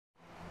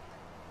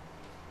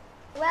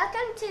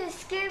Welcome to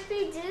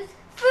Scooby-Doo's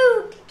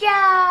Food Jokes!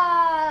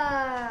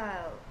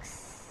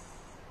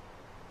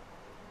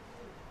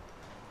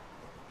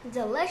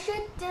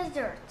 Delicious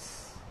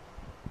desserts.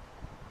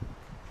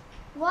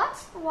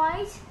 What's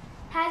white,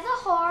 has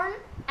a horn,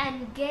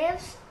 and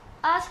gives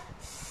us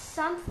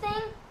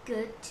something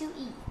good to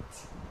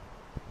eat?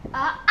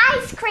 An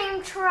ice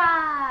cream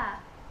truck!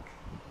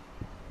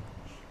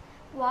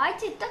 Why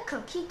did the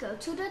cookie go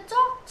to the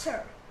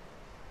doctor?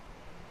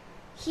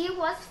 He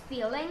was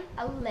feeling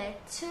a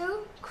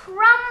little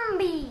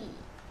grumpy.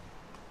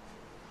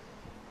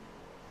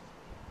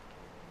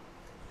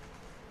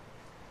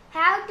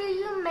 How do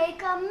you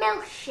make a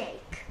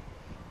milkshake?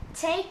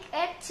 Take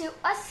it to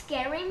a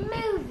scary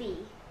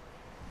movie.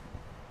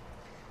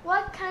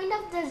 What kind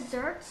of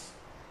desserts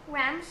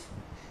rams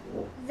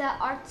the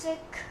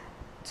Arctic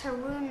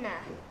tuna?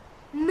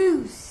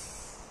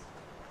 Moose.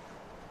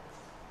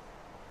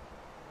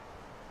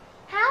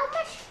 How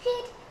much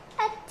did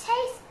a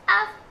taste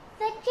of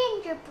the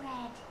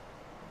gingerbread?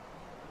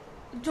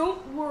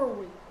 Don't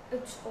worry,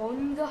 it's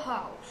on the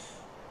house.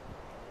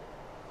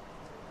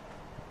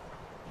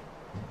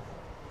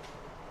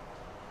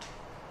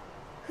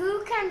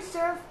 Who can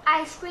serve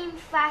ice cream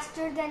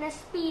faster than a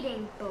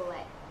speeding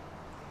bullet?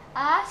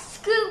 A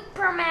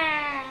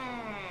Scooperman!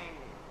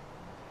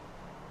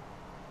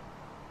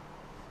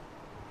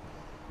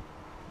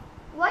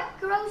 What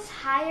grows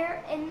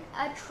higher in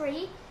a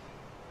tree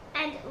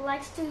and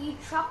likes to eat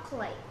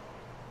chocolate?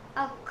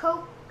 A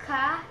coconut.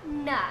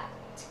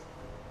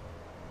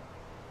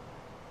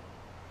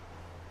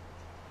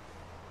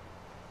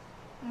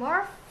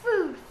 More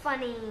food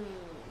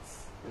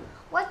funnies.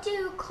 What do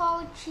you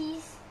call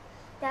cheese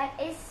that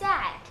is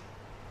sad?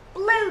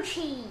 Blue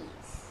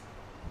cheese.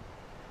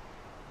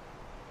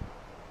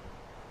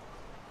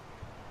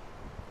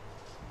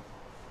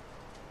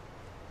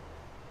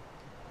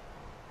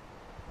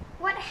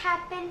 What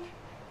happened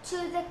to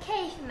the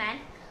caveman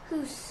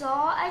who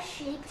saw a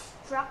sheep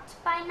struck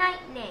by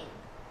lightning?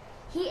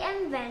 He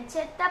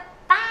invented the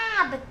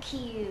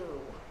barbecue.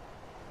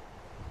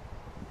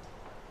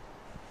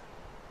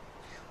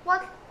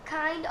 What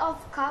kind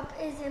of cup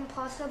is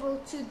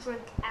impossible to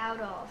drink out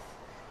of?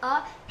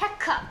 A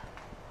hiccup.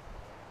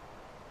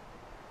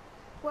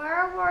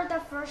 Where were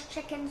the first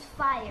chickens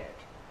fired?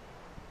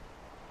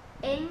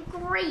 In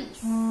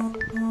Greece.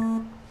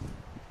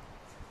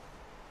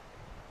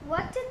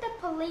 What did the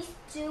police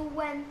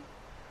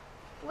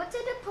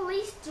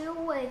do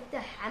with the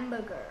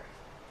hamburger?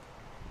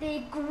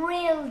 They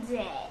grilled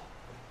it.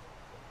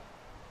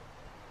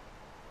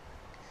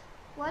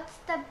 What's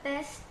the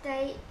best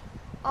day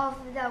of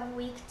the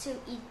week to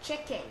eat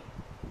chicken?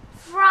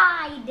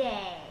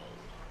 Friday.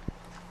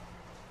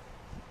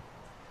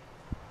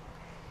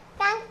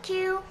 Thank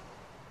you.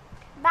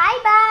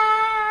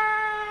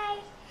 Bye-bye.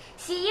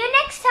 See you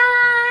next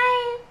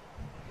time.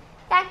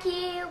 Thank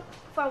you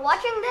for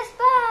watching this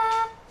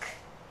vlog.